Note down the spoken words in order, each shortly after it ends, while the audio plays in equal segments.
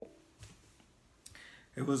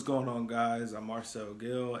Hey, what's going on, guys? I'm Marcel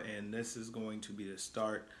Gill, and this is going to be the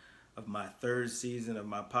start of my third season of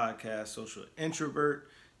my podcast, Social Introvert.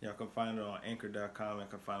 Y'all can find it on anchor.com. I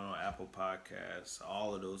can find it on Apple Podcasts,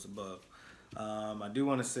 all of those above. I do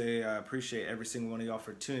want to say I appreciate every single one of y'all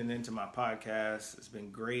for tuning into my podcast. It's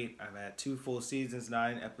been great. I've had 2 full seasons,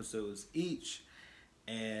 9 episodes each,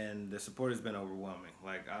 and the support has been overwhelming.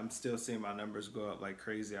 Like, I'm still seeing my numbers go up like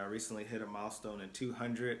crazy. I recently hit a milestone in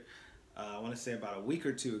 200. I want to say about a week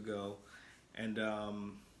or two ago, and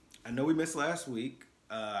I know we missed last week.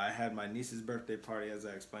 I had my niece's birthday party, as I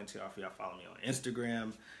explained to y'all. If y'all follow me on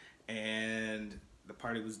Instagram, and the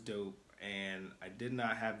party was dope. And I did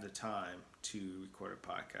not have the time to record a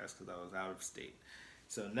podcast because I was out of state.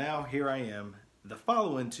 So now here I am, the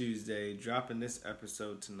following Tuesday, dropping this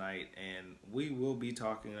episode tonight, and we will be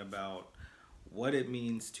talking about what it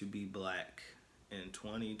means to be black in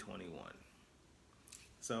 2021.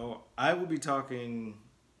 So I will be talking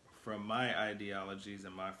from my ideologies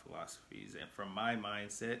and my philosophies and from my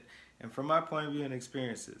mindset and from my point of view and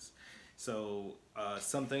experiences. So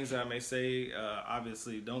some things that I may say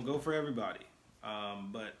obviously don't go for everybody.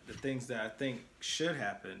 But the things that I think should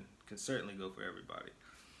happen can certainly go for everybody.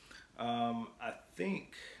 I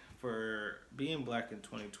think for being black in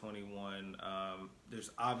 2021,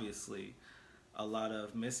 there's obviously a lot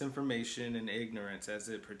of misinformation and ignorance as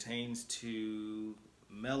it pertains to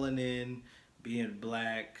melanin, being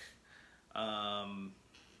black, um,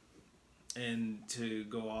 and to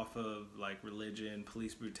go off of like religion,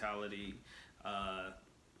 police brutality, uh,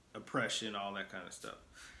 oppression, all that kind of stuff.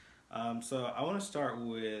 So I want to start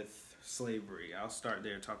with slavery. I'll start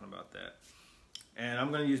there talking about that. And I'm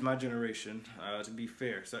going to use my generation to be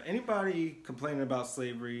fair. So anybody complaining about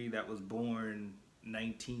slavery that was born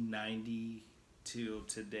 1990 till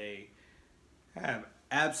today have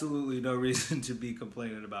absolutely no reason to be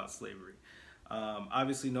complaining about slavery.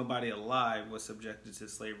 Obviously, nobody alive was subjected to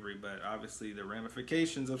slavery, but obviously the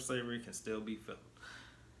ramifications of slavery can still be felt.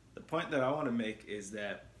 The point that I want to make is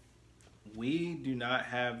that we do not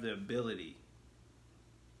have the ability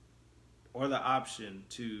or the option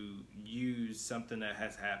to use something that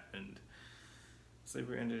has happened.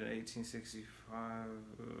 Slavery ended in 1865,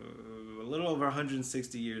 a little over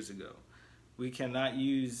 160 years ago. We cannot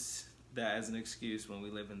use that as an excuse when we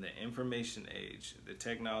live in the information age, the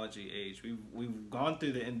technology age. We've gone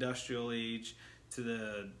through the industrial age to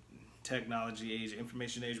the technology age,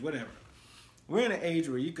 information age, whatever. We're in an age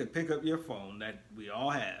where you could pick up your phone that we all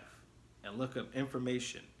have and look up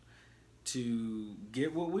information to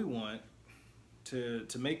get what we want, to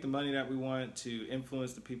make the money that we want, to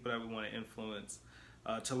influence the people that we want to influence,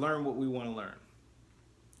 to learn what we want to learn.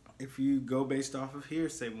 If you go based off of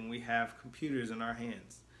hearsay, when we have computers in our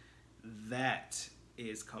hands, that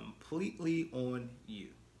is completely on you,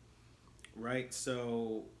 right?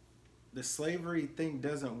 So the slavery thing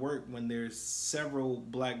doesn't work when there's several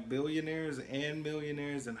black billionaires and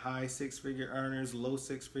millionaires and high six-figure earners, low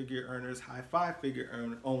six-figure earners, high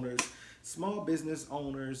five-figure owners, small business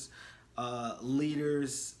owners,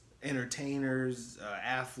 leaders, entertainers,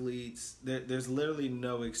 athletes. There's literally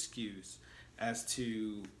no excuse as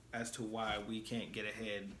to why we can't get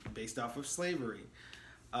ahead based off of slavery,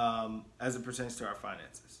 as it pertains to our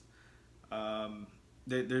finances.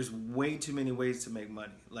 There's way too many ways to make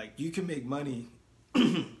money. Like, you can make money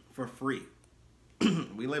for free.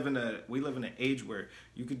 we live in an age where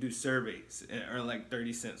you can do surveys and earn like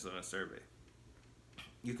 30 cents on a survey.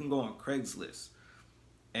 You can go on Craigslist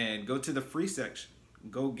and go to the free section,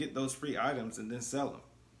 go get those free items and then sell them.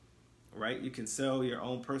 Right? You can sell your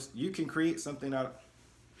own person. You can create something out of.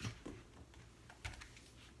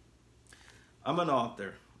 I'm an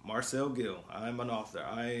author, Marcel Gill. I'm an author.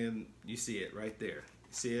 I am. You see it right there.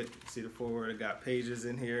 You see it? You see the forward? I got pages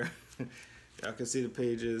in here. Y'all can see the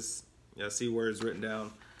pages. Y'all see words written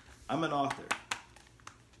down. I'm an author.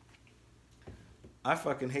 I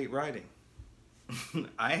fucking hate writing.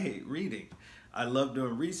 I hate reading. I love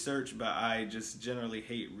doing research, but I just generally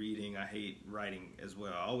hate reading. I hate writing as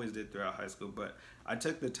well. I always did throughout high school, but I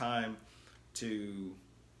took the time to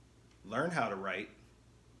learn how to write,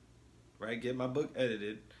 right? Get my book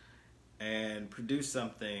edited and produce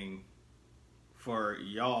something for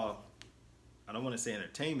y'all. I don't want to say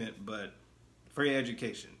entertainment, but for your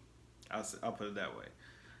education. I'll put it that way.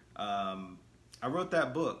 I wrote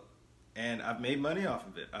that book, and I've made money off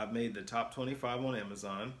of it. I've made the top 25 on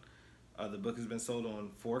Amazon. The book has been sold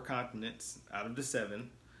on 4 continents out of the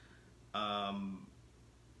 7. I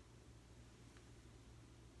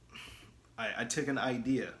took an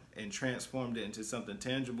idea and transformed it into something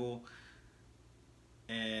tangible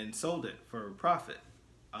and sold it for a profit.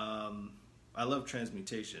 I love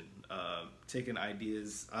transmutation. Taking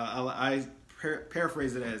ideas,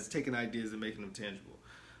 paraphrase it as taking ideas and making them tangible.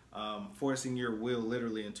 Forcing your will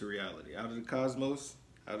literally into reality. Out of the cosmos,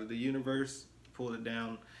 out of the universe, pulled it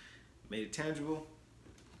down, made it tangible,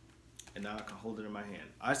 and now I can hold it in my hand.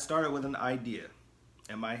 I started with an idea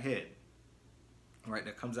in my head, right,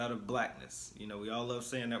 that comes out of blackness. You know, we all love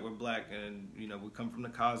saying that we're black and, you know, we come from the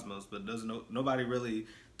cosmos, but nobody really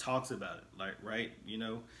talks about it, like, right? You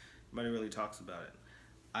know, nobody really talks about it.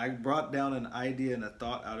 I brought down an idea and a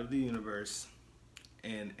thought out of the universe,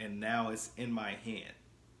 and now it's in my hand.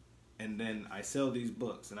 And then I sell these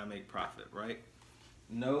books and I make profit, right?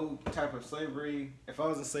 No type of slavery. If I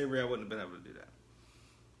was in slavery, I wouldn't have been able to do that.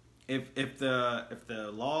 If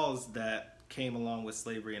the laws that came along with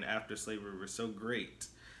slavery and after slavery were so great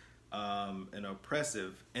and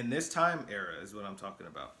oppressive in this time era is what I'm talking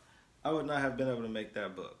about, I would not have been able to make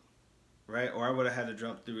that book, right? Or I would have had to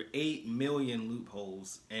jump through 8 million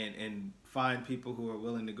loopholes and find people who are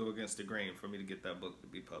willing to go against the grain for me to get that book to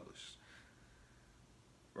be published,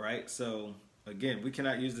 right? So again, we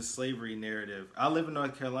cannot use the slavery narrative. I live in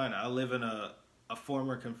North Carolina. I live in a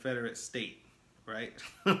former Confederate state, right?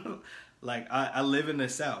 Like I live in the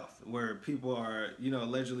South where people are, you know,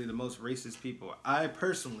 allegedly the most racist people. I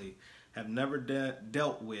personally have never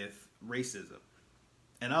dealt with racism,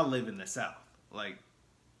 and I live in the South. Like,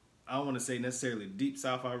 I don't want to say necessarily deep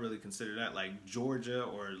South. I really consider that like Georgia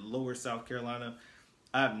or lower South Carolina.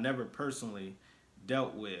 I've never personally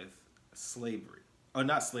dealt with slavery, or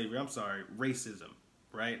not slavery. I'm sorry, racism,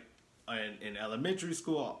 right? In elementary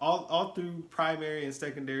school, all through primary and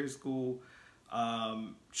secondary school,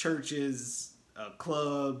 churches,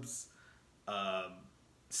 clubs,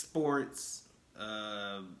 sports,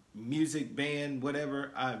 music, band,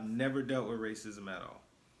 whatever. I've never dealt with racism at all.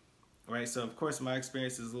 Right, so of course my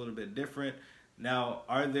experience is a little bit different. Now,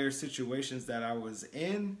 are there situations that I was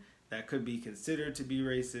in that could be considered to be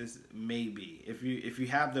racist? Maybe. If you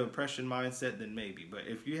have the oppression mindset, then maybe. But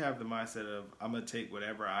if you have the mindset of I'm gonna take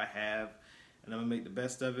whatever I have and I'm gonna make the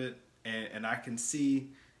best of it, and I can see,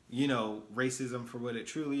 you know, racism for what it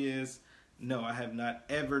truly is. No, I have not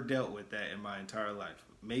ever dealt with that in my entire life.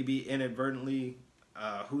 Maybe inadvertently,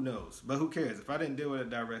 who knows? But who cares? If I didn't deal with it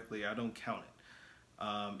directly, I don't count it.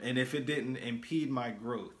 And if it didn't impede my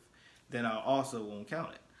growth, then I also won't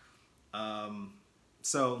count it.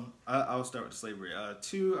 So I'll start with slavery.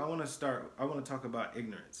 Two, I want to talk about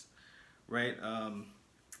ignorance, right? A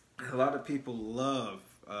lot of people love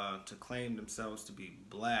to claim themselves to be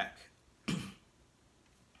black,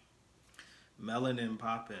 melanin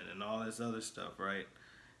popping, and all this other stuff, right?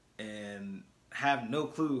 And have no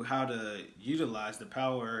clue how to utilize the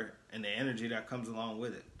power and the energy that comes along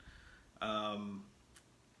with it.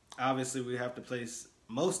 Obviously, we have to place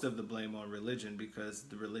most of the blame on religion because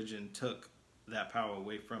the religion took that power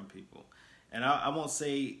away from people. And I won't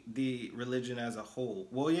say the religion as a whole.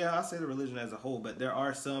 Well, yeah, I'll say the religion as a whole, but there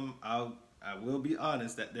are some, I will be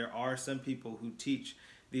honest, that there are some people who teach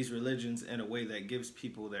these religions in a way that gives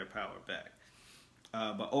people their power back.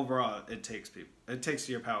 But overall, it takes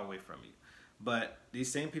your power away from you. But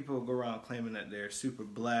these same people who go around claiming that they're super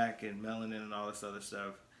black and melanin and all this other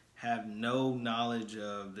stuff have no knowledge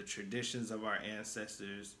of the traditions of our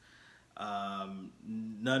ancestors,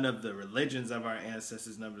 none of the religions of our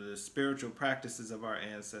ancestors, none of the spiritual practices of our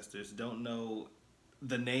ancestors, don't know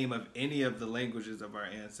the name of any of the languages of our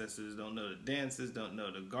ancestors, don't know the dances, don't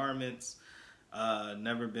know the garments,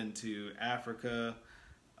 never been to Africa,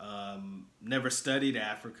 never studied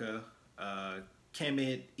Africa,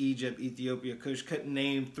 Kemet, Egypt, Ethiopia, Kush, couldn't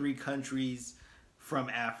name 3 countries from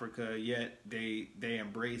Africa, yet they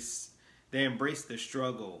embrace the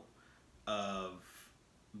struggle of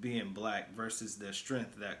being black versus the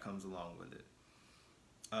strength that comes along with it.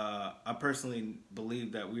 I personally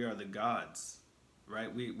believe that we are the gods,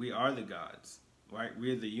 right? We are the gods, right?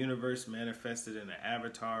 We're the universe manifested in an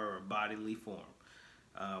avatar or a bodily form.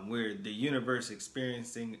 We're the universe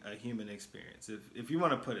experiencing a human experience, if you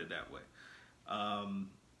want to put it that way.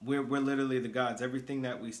 We're literally the gods. Everything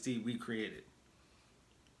that we see, we created.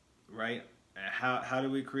 Right? How do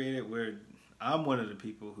we create it? I'm one of the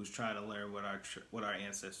people who's trying to learn what our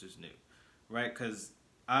ancestors knew, right? Because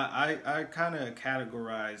I kind of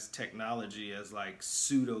categorize technology as like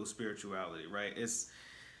pseudo spirituality, right? It's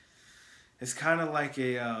kind of like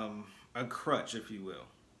a crutch, if you will,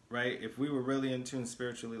 right? If we were really in tune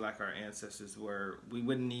spiritually like our ancestors were, we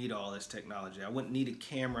wouldn't need all this technology. I wouldn't need a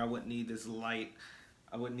camera. I wouldn't need this light.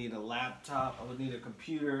 I wouldn't need a laptop. I wouldn't need a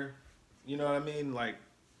computer. You know what I mean? Like,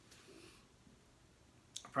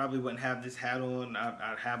 probably wouldn't have this hat on.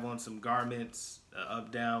 I'd have on some garments,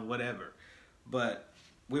 up, down, whatever. But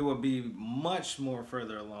we will be much more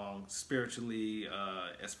further along spiritually,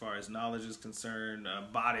 as far as knowledge is concerned,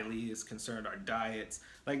 bodily is concerned, our diets.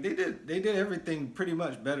 Like they did everything pretty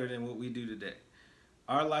much better than what we do today.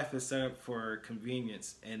 Our life is set up for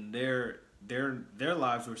convenience, and their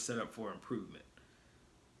lives were set up for improvement,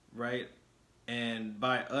 right? And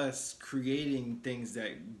by us creating things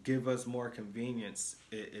that give us more convenience,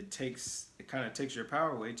 it kind of takes your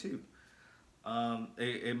power away too.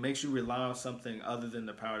 It makes you rely on something other than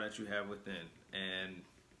the power that you have within. And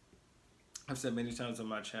I've said many times on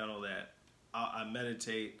my channel that I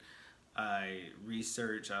meditate, I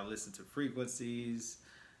research, I listen to frequencies,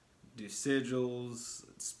 do sigils,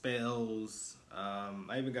 spells.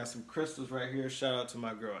 I even got some crystals right here. Shout out to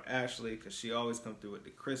my girl Ashley, because she always come through with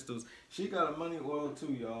the crystals. She got a money oil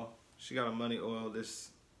too, y'all. She got a money oil.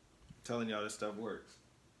 This telling y'all this stuff works.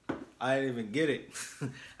 I didn't even get it.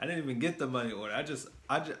 I didn't even get the money order. I just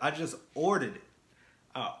ordered it.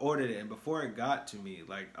 I ordered it, and before it got to me,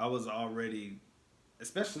 like I was already,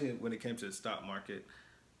 especially when it came to the stock market,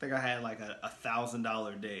 I think I had like a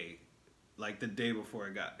 $1,000 day, like the day before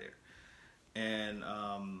it got there. And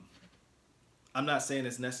I'm not saying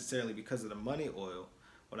it's necessarily because of the money oil.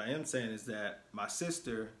 What I am saying is that my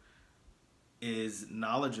sister is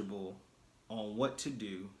knowledgeable on what to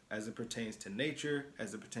do as it pertains to nature,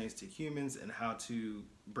 as it pertains to humans, and how to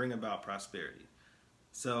bring about prosperity.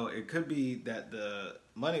 So it could be that the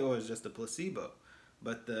money oil is just a placebo,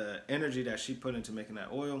 but the energy that she put into making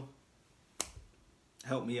that oil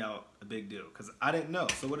helped me out a big deal, because I didn't know.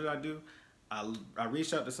 So what did I do? I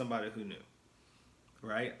reached out to somebody who knew,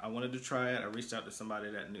 right? I wanted to try it. I reached out to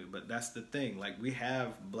somebody that knew. But that's the thing. Like, we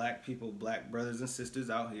have black people, black brothers and sisters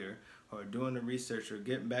out here who are doing the research, or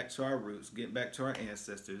getting back to our roots, getting back to our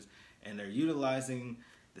ancestors, and they're utilizing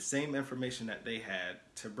the same information that they had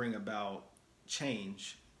to bring about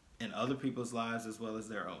change in other people's lives as well as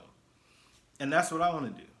their own. And that's what I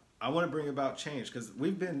want to do. I want to bring about change, because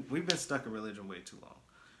we've been stuck in religion way too long,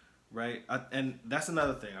 right? And that's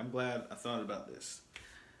another thing. I'm glad I thought about this.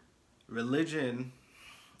 Religion,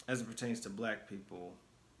 as it pertains to black people,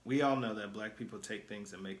 we all know that black people take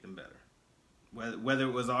things and make them better, whether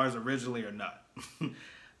it was ours originally or not.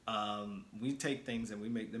 We take things and we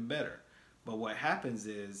make them better. But what happens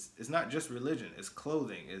is, it's not just religion. It's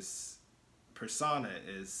clothing, it's persona,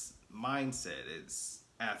 it's mindset, it's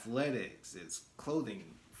athletics, it's clothing,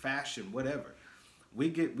 fashion, whatever. We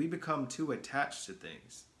become too attached to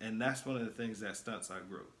things, and that's one of the things that stunts our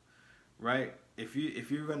growth, right? If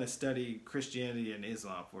you're going to study Christianity and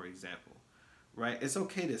Islam, for example, right? It's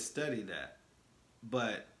okay to study that,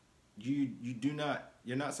 but you're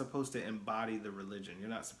not supposed to embody the religion. You're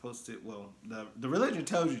not supposed to. Well, the religion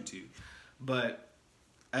tells you to, but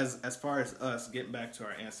as far as us getting back to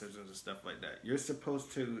our ancestors and stuff like that, you're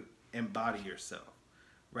supposed to embody yourself,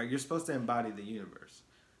 right? You're supposed to embody the universe,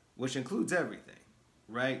 which includes everything,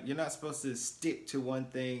 right? You're not supposed to stick to one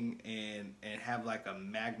thing and have like a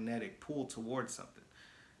magnetic pull towards something.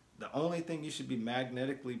 The only thing you should be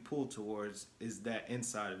magnetically pulled towards is that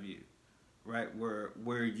inside of you, right?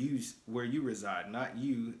 Where you reside, not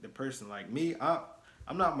you, the person. Like me,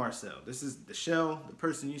 I'm not Marcel. This is the shell. The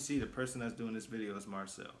person you see, the person that's doing this video is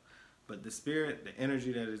Marcel. But the spirit, the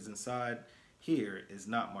energy that is inside here is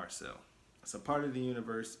not Marcel. It's a part of the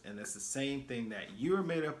universe, and it's the same thing that you are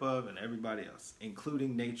made up of, and everybody else,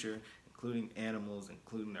 including nature, including animals,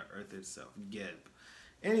 including the earth itself. Geb.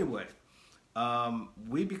 Anyway,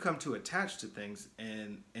 we become too attached to things,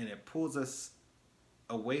 and it pulls us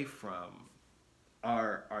away from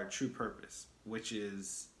our true purpose, which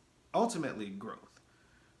is ultimately growth.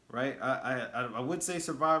 Right? I would say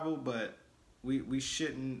survival, but we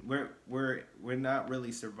shouldn't. We're not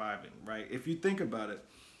really surviving, right? If you think about it,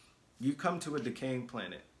 you come to a decaying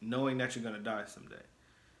planet knowing that you're going to die someday.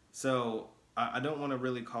 So I don't want to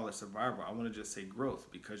really call it survival. I want to just say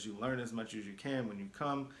growth, because you learn as much as you can when you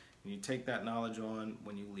come, and you take that knowledge on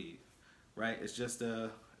when you leave, right? It's a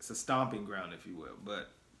stomping ground, if you will. But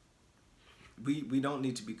we don't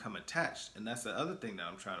need to become attached, and that's the other thing that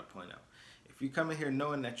I'm trying to point out. If you come in here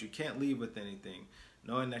knowing that you can't leave with anything,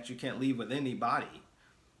 knowing that you can't leave with anybody,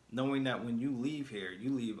 knowing that when you leave here,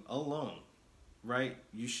 you leave alone, right?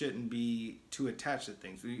 You shouldn't be too attached to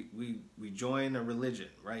things. We join a religion,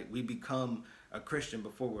 right? We become a Christian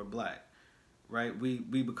before we're black, right? We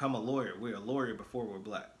become a lawyer. We're a lawyer before we're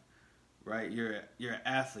black, right? You're an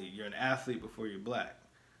athlete. You're an athlete before you're black.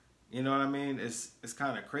 You know what I mean? It's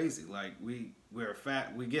kind of crazy. Like we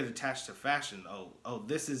get attached to fashion. Oh,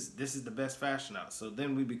 this is the best fashion out. So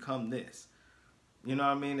then we become this. You know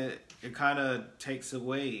what I mean? It kind of takes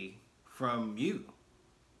away from you,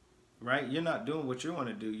 right? You're not doing what you want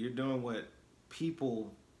to do. You're doing what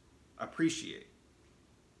people appreciate,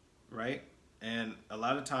 right? And a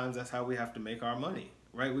lot of times that's how we have to make our money,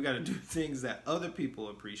 right? We got to do things that other people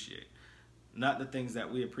appreciate, not the things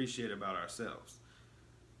that we appreciate about ourselves.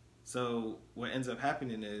 So what ends up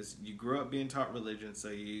happening is you grow up being taught religion, so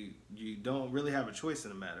you don't really have a choice in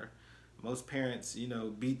the matter. Most parents,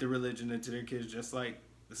 beat the religion into their kids just like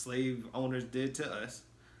the slave owners did to us.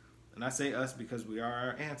 And I say us because we are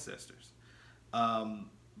our ancestors.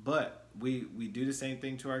 But we do the same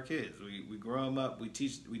thing to our kids. We grow them up. We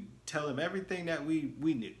tell them everything that we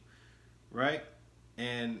knew, right?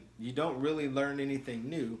 And you don't really learn anything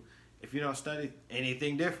new if you don't study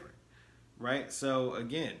anything different, right? So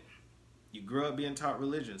again, you grew up being taught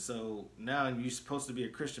religion. So now you're supposed to be a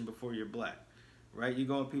Christian before you're black, right? You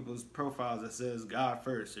go on people's profiles that says God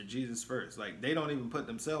first or Jesus first. Like, they don't even put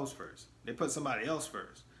themselves first. They put somebody else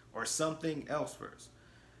first or something else first.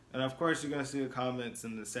 And of course, you're going to see the comments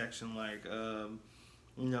in the section like,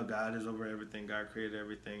 God is over everything. God created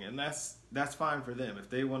everything. And that's fine for them. If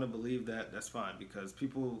they want to believe that, that's fine. Because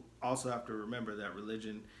people also have to remember that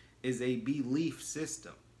religion is a belief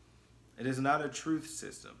system. It is not a truth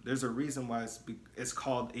system. There's a reason why it's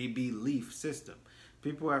called a belief system.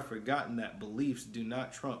 People have forgotten that beliefs do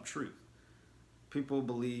not trump truth. People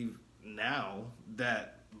believe now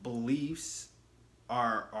that beliefs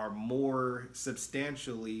are more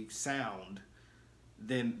substantially sound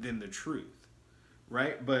than the truth,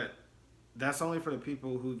 right? But that's only for the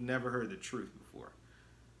people who've never heard the truth before.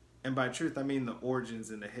 And by truth, I mean the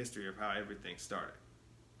origins and the history of how everything started,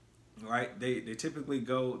 right? They typically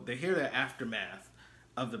they hear the aftermath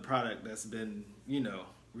of the product that's been,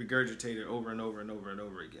 regurgitated over and over and over and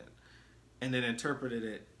over again, and then interpreted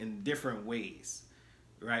it in different ways,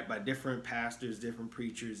 right? By different pastors, different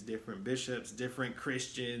preachers, different bishops, different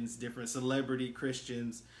Christians, different celebrity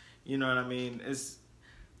Christians. You know what I mean?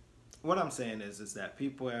 What I'm saying is that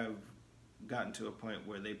people have gotten to a point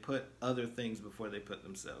where they put other things before they put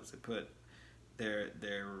themselves. They put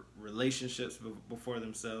their relationships before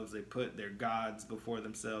themselves. They put their gods before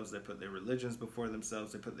themselves. They put their religions before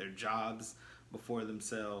themselves. They put their jobs before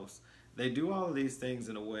themselves. They do all of these things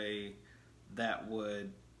in a way that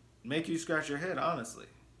would make you scratch your head, honestly,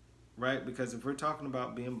 right? Because if we're talking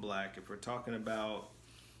about being black, if we're talking about,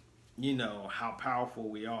 how powerful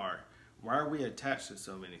we are, why are we attached to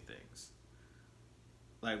so many things?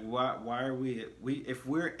 Like, why are we if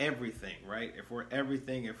we're everything, right? If we're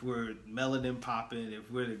everything, if we're melanin popping, if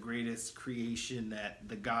we're the greatest creation that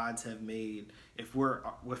the gods have made, if we're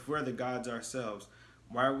the gods ourselves,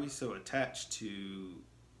 why are we so attached to,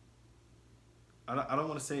 I don't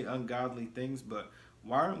want to say ungodly things, but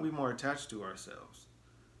why aren't we more attached to ourselves?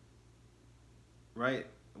 Right?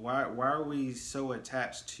 Why are we so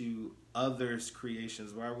attached to others'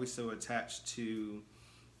 creations? Why are we so attached to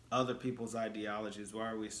other people's ideologies?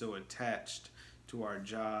 Why are we so attached to our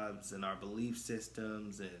jobs and our belief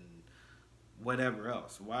systems and whatever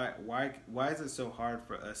else? Why is it so hard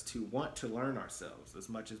for us to want to learn ourselves as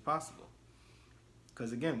much as possible?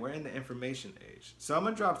 Because again, we're in the information age. So I'm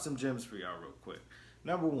going to drop some gems for y'all real quick.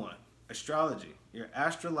 Number one, astrology. Your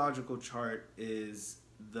astrological chart is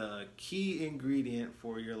the key ingredient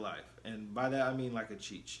for your life. And by that, I mean like a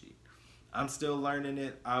cheat sheet. I'm still learning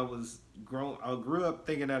it. I grew up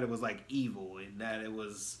thinking that it was like evil and that it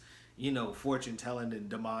was, fortune telling and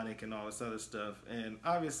demonic and all this other stuff. And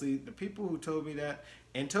obviously, the people who told me that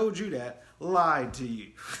and told you that lied to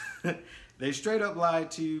you. They straight up lied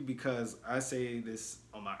to you, because I say this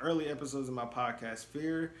on my early episodes of my podcast.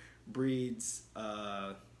 Fear breeds.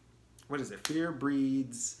 Fear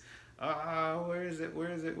breeds. Where is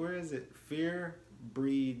it? Fear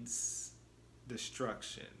breeds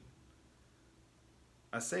destruction.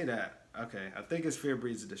 I say that. Okay, I think it's fear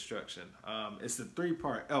breeds destruction. It's the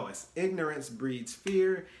 3-part. Oh, it's ignorance breeds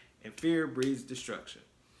fear, and fear breeds destruction.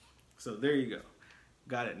 So there you go.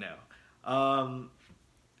 Got it now.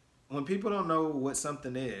 When people don't know what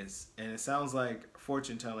something is, and it sounds like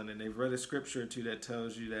fortune telling, and they've read a scripture or two that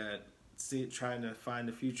tells you that trying to find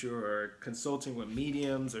the future or consulting with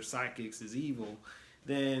mediums or psychics is evil,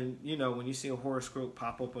 then, when you see a horoscope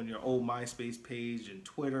pop up on your old MySpace page and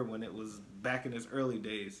Twitter when it was back in its early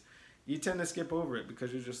days, you tend to skip over it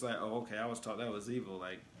because you're just like, oh, okay, I was taught that was evil.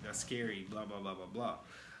 Like, that's scary, blah, blah, blah, blah,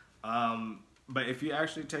 blah. But if you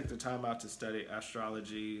actually take the time out to study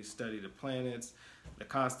astrology, study the planets, the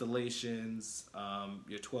constellations,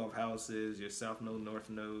 your 12 houses, your south node, north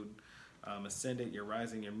node, ascendant, your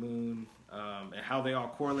rising, your moon, and how they all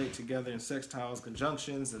correlate together in sextiles,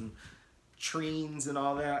 conjunctions, and trines and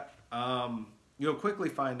all that, you'll quickly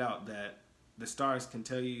find out that the stars can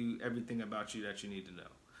tell you everything about you that you need to know.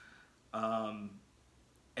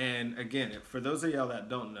 And again, for those of y'all that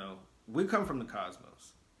don't know, we come from the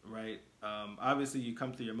cosmos, right? Obviously, you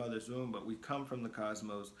come through your mother's womb, but we come from the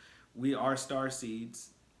cosmos. We are star seeds,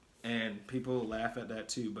 and people laugh at that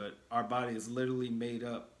too. But our body is literally made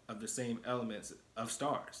up of the same elements of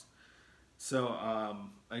stars. So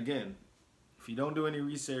again, if you don't do any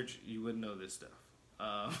research, you wouldn't know this stuff.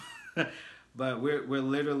 But we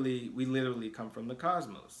literally come from the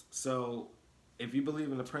cosmos. So if you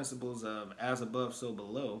believe in the principles of as above, so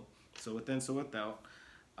below, so within, so without,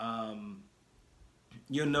 um,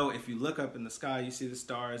 you'll know if you look up in the sky, you see the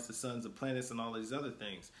stars, the suns, the planets, and all these other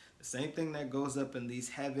things. The same thing that goes up in these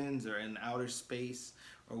heavens or in outer space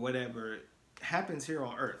or whatever happens here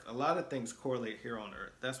on Earth. A lot of things correlate here on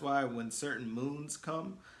Earth. That's why when certain moons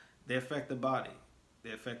come, they affect the body,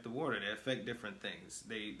 they affect the water, they affect different things,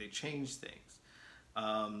 they change things.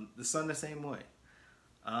 The sun the same way.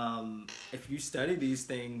 If you study these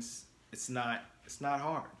things, it's not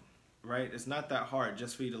hard, right? It's not that hard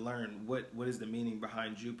just for you to learn what is the meaning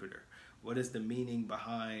behind Jupiter, what is the meaning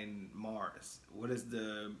behind Mars, what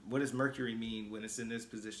does Mercury mean when it's in this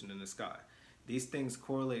position in the sky. These things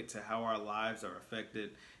correlate to how our lives are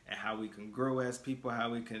affected and how we can grow as people,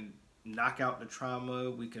 how we can knock out the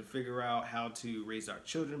trauma, we can figure out how to raise our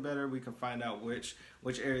children better, we can find out which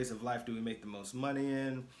areas of life do we make the most money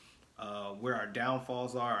in, where our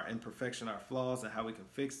downfalls are, our imperfection, our flaws, and how we can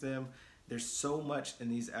fix them. There's so much in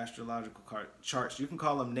these astrological charts. You can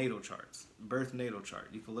call them natal charts, birth natal chart.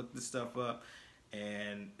 You can look this stuff up,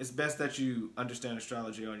 and it's best that you understand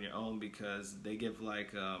astrology on your own because they give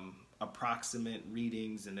like approximate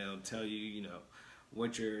readings, and they'll tell you,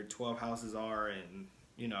 what your 12 houses are and,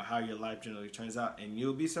 how your life generally turns out. And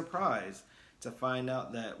you'll be surprised to find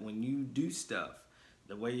out that when you do stuff,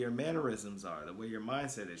 the way your mannerisms are, the way your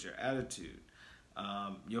mindset is, your attitude,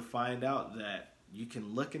 you'll find out that you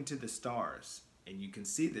can look into the stars and you can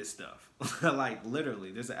see this stuff. Like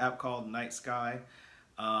literally, there's an app called Night Sky,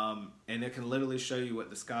 and it can literally show you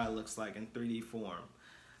what the sky looks like in 3D form.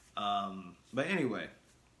 But anyway,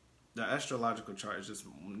 the astrological chart is just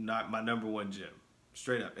not my number one gem,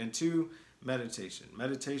 straight up. And two, meditation.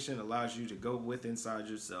 Meditation allows you to go inside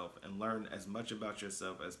yourself and learn as much about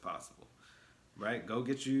yourself as possible. Right? Go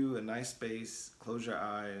get you a nice space, close your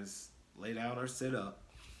eyes, lay down or sit up,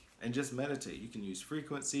 and just meditate. You can use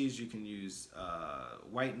frequencies, you can use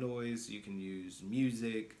white noise, you can use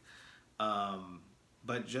music,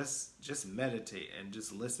 but just meditate and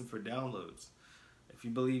just listen for downloads. If you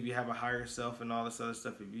believe you have a higher self and all this other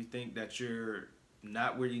stuff, if you think that you're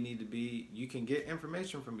not where you need to be, you can get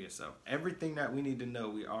information from yourself. Everything that we need to know,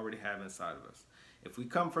 we already have inside of us. If we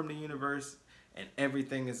come from the universe and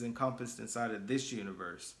everything is encompassed inside of this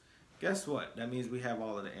universe, guess what? That means we have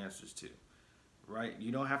all of the answers too, right?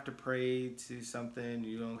 You don't have to pray to something.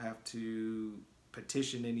 You don't have to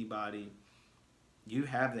petition anybody. You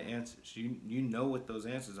have the answers. You know what those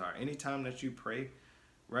answers are. Anytime that you pray,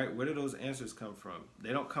 right, where do those answers come from?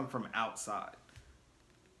 They don't come from outside,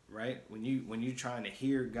 right? When you're trying to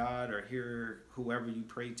hear God or hear whoever you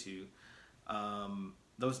pray to,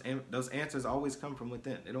 those answers always come from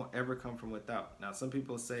within. They don't ever come from without. Now, some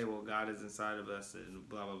people say, well, God is inside of us and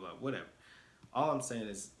blah, blah, blah, whatever. All I'm saying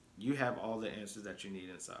is you have all the answers that you need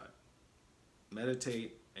inside.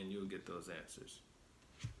 Meditate and you'll get those answers.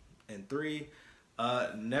 And three,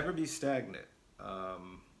 never be stagnant.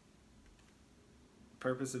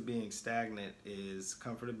 Purpose of being stagnant is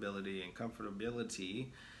comfortability, and comfortability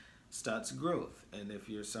starts growth. And if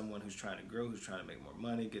you're someone who's trying to grow, who's trying to make more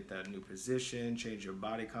money, get that new position, change your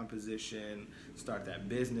body composition, start that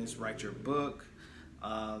business, write your book,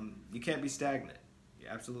 you can't be stagnant. You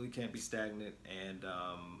absolutely can't be stagnant. And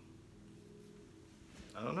I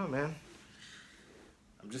don't know, man.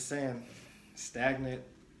 I'm just saying, stagnant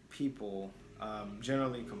people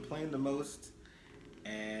generally complain the most.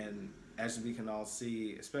 And as we can all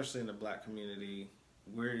see, especially in the black community,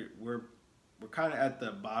 we're kind of at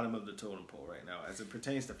the bottom of the totem pole right now as it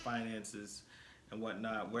pertains to finances and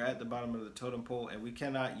whatnot. We're at the bottom of the totem pole, and we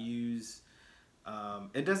cannot use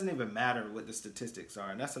it doesn't even matter what the statistics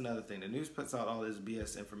are. And that's another thing. The news puts out all this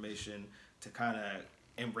BS information to kind of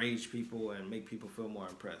enrage people and make people feel more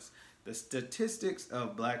impressed. The statistics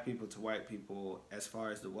of black people to white people as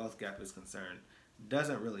far as the wealth gap is concerned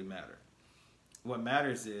doesn't really matter. What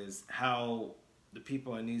matters is how the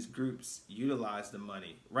people in these groups utilize the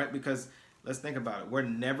money, right? Because let's think about it. We're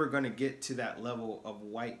never going to get to that level of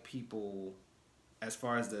white people as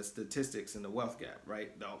far as the statistics and the wealth gap,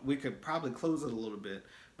 right? We could probably close it a little bit,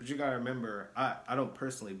 but you got to remember, I don't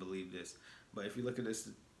personally believe this, but if you look at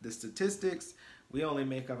the statistics, we only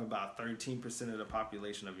make up about 13% of the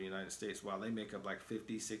population of the United States, while they make up like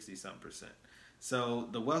 50, 60 something percent. So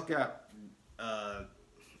the wealth gap,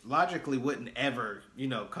 logically wouldn't ever,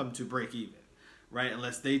 come to break even, right?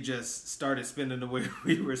 Unless they just started spending the way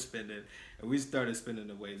we were spending and we started spending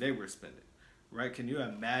the way they were spending, right? Can you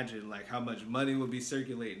imagine like how much money would be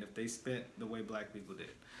circulating if they spent the way black people did?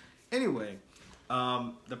 Anyway,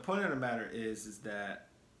 the point of the matter is that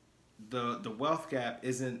the wealth gap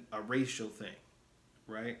isn't a racial thing,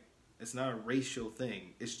 right? It's not a racial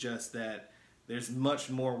thing. It's just that there's much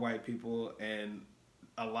more white people and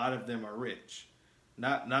a lot of them are rich.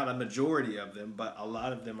 Not a majority of them, but a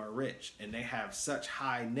lot of them are rich, and they have such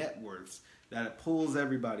high net worths that it pulls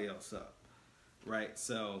everybody else up, right?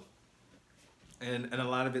 So, and a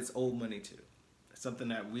lot of it's old money too. It's something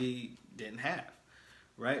that we didn't have,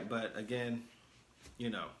 right? But again,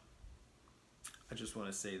 I just want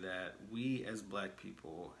to say that we as black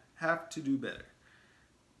people have to do better.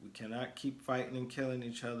 We cannot keep fighting and killing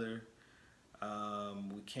each other.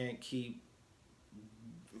 We can't keep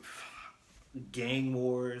gang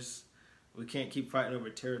wars. We can't keep fighting over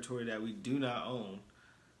territory that we do not own.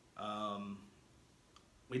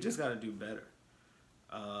 We just got to do better.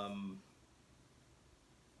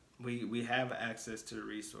 We have access to the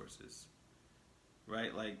resources,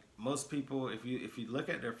 right? Like most people, if you look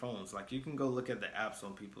at their phones, like you can go look at the apps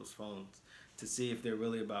on people's phones to see if they're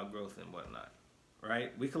really about growth and whatnot,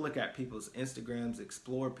 right? We can look at people's Instagrams,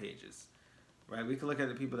 explore pages, right? We can look at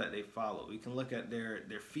the people that they follow. We can look at their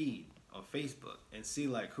feed on Facebook and see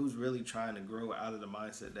like who's really trying to grow out of the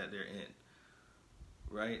mindset that they're in,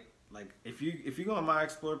 right? Like if you go on my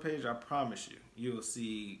explore page, I promise you will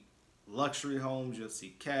see luxury homes, you'll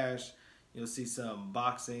see cash, you'll see some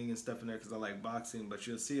boxing and stuff in there because I like boxing, but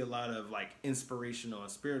you'll see a lot of like inspirational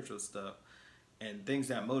and spiritual stuff and things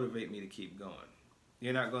that motivate me to keep going.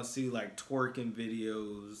 You're not gonna see like twerking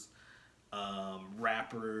videos,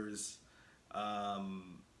 rappers,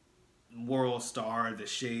 World Star, The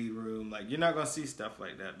Shade Room. Like you're not gonna see stuff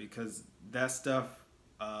like that because that stuff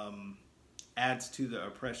adds to the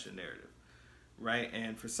oppression narrative, right?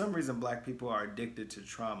 And for some reason, black people are addicted to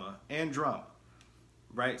trauma and drama,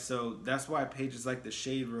 right? So that's why pages like The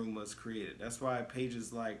Shade Room was created. That's why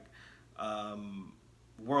pages like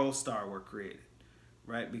World Star were created,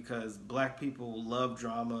 right? Because black people love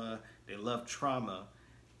drama, they love trauma,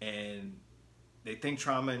 and they think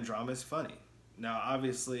trauma and drama is funny. Now,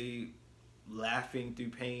 obviously, laughing through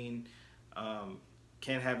pain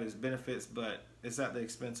can have its benefits, but it's at the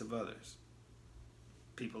expense of others.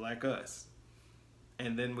 People like us.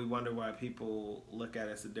 And then we wonder why people look at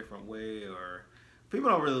us a different way, or people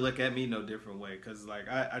don't really look at me no different way because like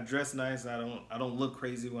I dress nice. I don't look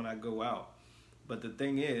crazy when I go out. But the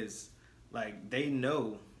thing is, like they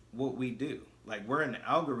know what we do. Like we're an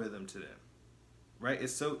algorithm to them, right?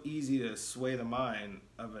 It's so easy to sway the mind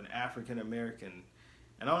of an African American,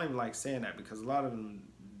 and I don't even like saying that because a lot of them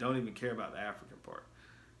don't even care about the African part.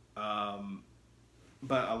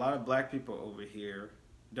 But a lot of black people over here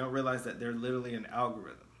don't realize that they're literally an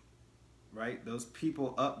algorithm, right? Those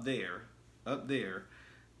people up there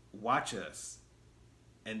watch us,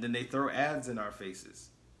 and then they throw ads in our faces.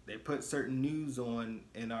 They put certain news on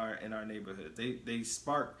in our neighborhood. They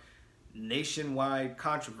spark nationwide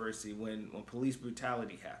controversy when police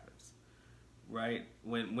brutality happens, right?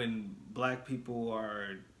 When black people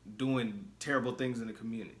are doing terrible things in the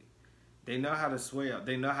community. They know how to sway up.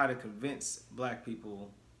 They know how to convince black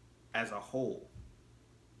people as a whole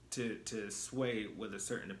to sway with a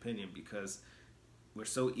certain opinion because we're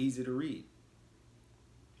so easy to read.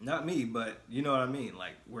 Not me, but you know what I mean.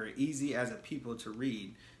 Like we're easy as a people to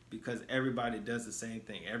read because everybody does the same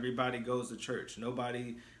thing. Everybody goes to church.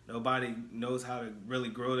 Nobody knows how to really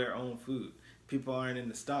grow their own food. People aren't in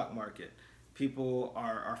the stock market. People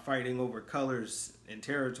are fighting over colors and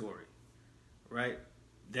territory, right?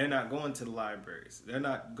 They're not going to the libraries. They're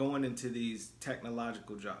not going into these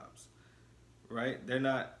technological jobs, right? They're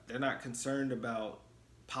not concerned about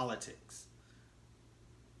politics.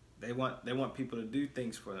 They want people to do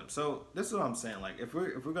things for them. So this is what I'm saying. Like if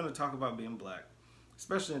we're going to talk about being black,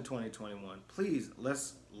 especially in 2021, please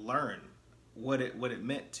let's learn what it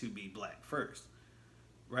meant to be black first,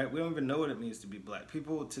 right? We don't even know what it means to be black.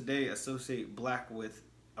 People today associate black with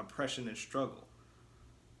oppression and struggle.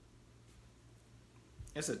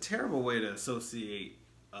 It's a terrible way to associate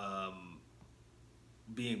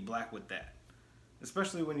being black with that,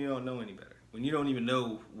 especially when you don't know any better, when you don't even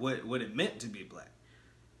know what it meant to be black,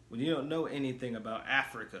 when you don't know anything about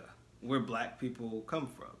Africa, where black people come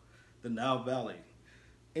from, the Nile Valley,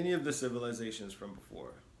 any of the civilizations from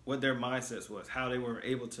before, what their mindsets was, how they were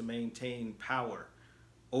able to maintain power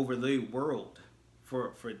over the world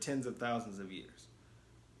for tens of thousands of years,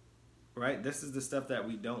 right? This is the stuff that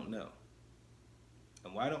we don't know.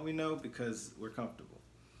 And why don't we know? Because we're comfortable.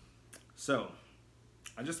 So,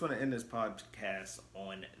 I just want to end this podcast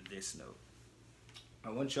on this note.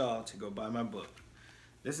 I want y'all to go buy my book.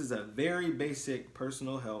 This is a very basic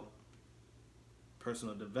personal help,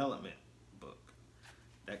 personal development book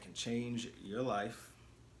that can change your life.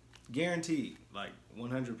 Guaranteed, like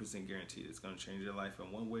 100% guaranteed, it's going to change your life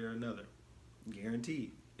in one way or another.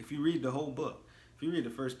 Guaranteed. If you read the whole book, if you read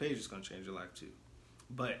the first page, it's going to change your life too.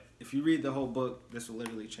 But if you read the whole book, this will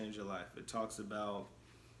literally change your life. It talks about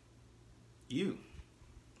you.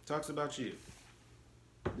 It talks about you.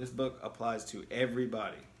 This book applies to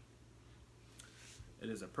everybody. It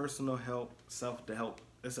is a personal help, self-help.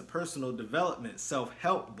 It's a personal development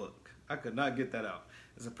self-help book. I could not get that out.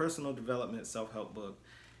 It's a personal development self-help book,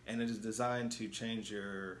 and it is designed to change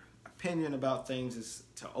your opinion about things, is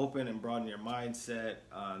to open and broaden your mindset,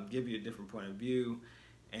 give you a different point of view,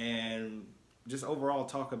 and just overall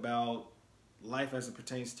talk about life as it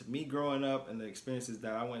pertains to me growing up and the experiences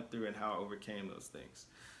that I went through and how I overcame those things.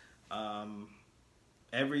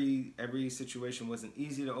 Every situation wasn't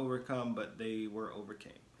easy to overcome, but they were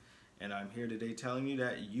overcame. And I'm here today telling you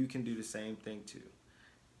that you can do the same thing too.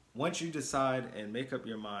 Once you decide and make up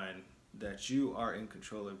your mind that you are in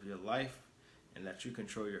control of your life and that you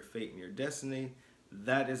control your fate and your destiny,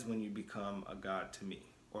 that is when you become a god to me,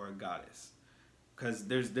 or a goddess. Because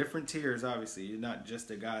there's different tiers, obviously. You're not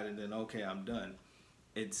just a god and then, okay, I'm done.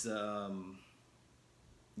 It's, you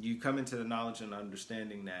come into the knowledge and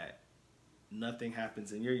understanding that nothing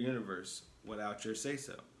happens in your universe without your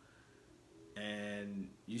say-so. And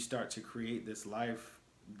you start to create this life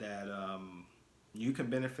that you can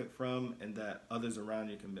benefit from and that others around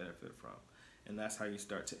you can benefit from. And that's how you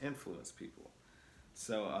start to influence people.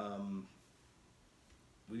 So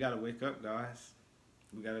we got to wake up, guys.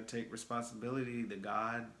 We got to take responsibility. The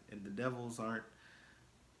God and the devils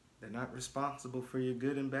they're not responsible for your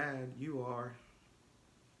good and bad. You are.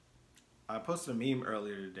 I posted a meme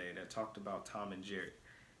earlier today that talked about Tom and Jerry.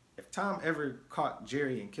 If Tom ever caught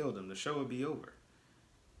Jerry and killed him, the show would be over.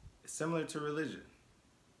 It's similar to religion.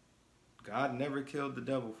 God never killed the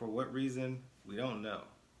devil. For what reason? We don't know.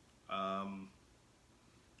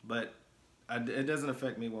 But it doesn't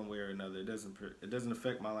affect me one way or another. It doesn't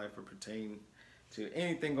affect my life or pertain to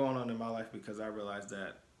anything going on in my life, because I realize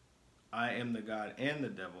that I am the God and the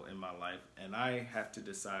devil in my life, and I have to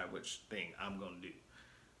decide which thing I'm going to do.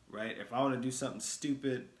 Right? If I want to do something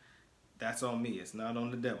stupid, that's on me. It's not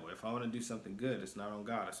on the devil. If I want to do something good, it's not on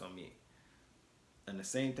God. It's on me. And the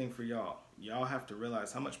same thing for y'all. Y'all have to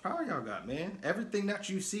realize how much power y'all got, man. Everything that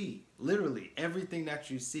you see, literally everything that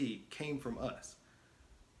you see came from us.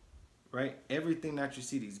 Right? Everything that you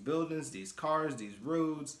see, these buildings, these cars, these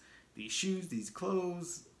roads, these shoes, these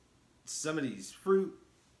clothes, some of these fruit,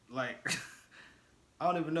 like, I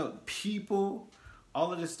don't even know. People,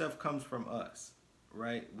 all of this stuff comes from us.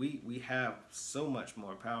 Right? We have so much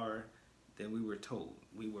more power than we were told.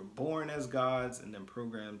 We were born as gods and then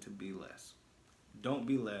programmed to be less. Don't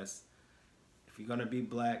be less. If you're going to be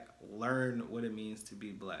black, learn what it means to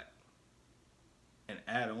be black and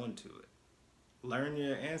add on to it. Learn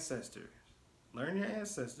your ancestors. Learn your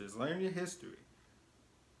ancestors. Learn your history.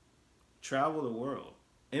 Travel the world.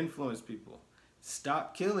 Influence people.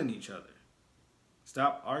 Stop killing each other.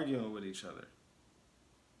 Stop arguing with each other.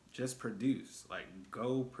 Just produce. Like,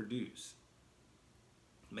 go produce.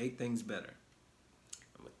 Make things better.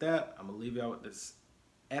 And with that, I'm going to leave y'all with this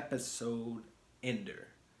episode ender.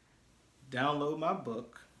 Download my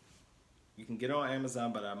book. You can get it on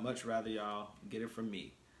Amazon, but I'd much rather y'all get it from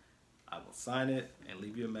me. I will sign it and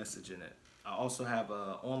leave you a message in it. I also have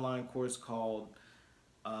an online course called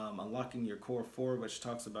Unlocking Your Core 4, which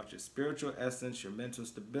talks about your spiritual essence, your mental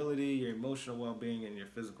stability, your emotional well-being, and your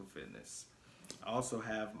physical fitness. I also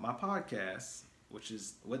have my podcast, which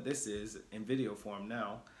is what this is in video form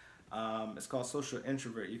now. It's called Social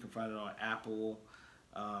Introvert. You can find it on Apple,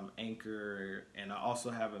 Anchor, and I also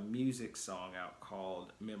have a music song out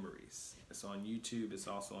called Memories. It's on YouTube. It's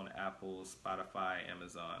also on Apple, Spotify,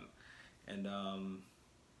 Amazon. And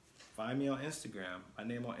find me on Instagram. My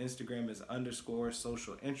name on Instagram is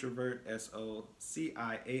 _social introvert,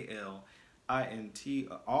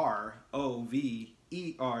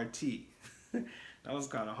 SOCIALINTROVERT. That was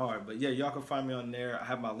kind of hard, but yeah, y'all can find me on there. I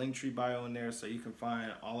have my Linktree bio in there, so you can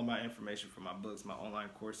find all of my information for my books, my online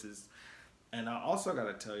courses. And I also got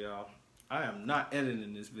to tell y'all, I am not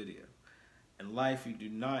editing this video. In life, you do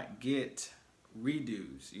not get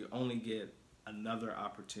redos. You only get another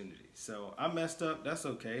opportunity. So I messed up. That's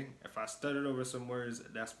okay. If I stuttered over some words,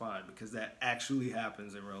 that's fine, because that actually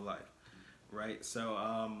happens in real life, right? So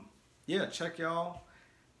yeah, check y'all.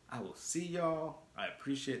 I will see y'all. I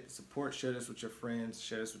appreciate the support. Share this with your friends.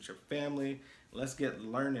 Share this with your family. Let's get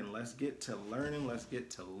learning. Let's get to learning. Let's get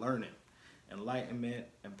to learning. Enlightenment,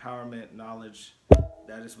 empowerment, knowledge,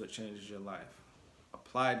 that is what changes your life.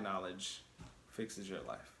 Applied knowledge fixes your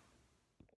life.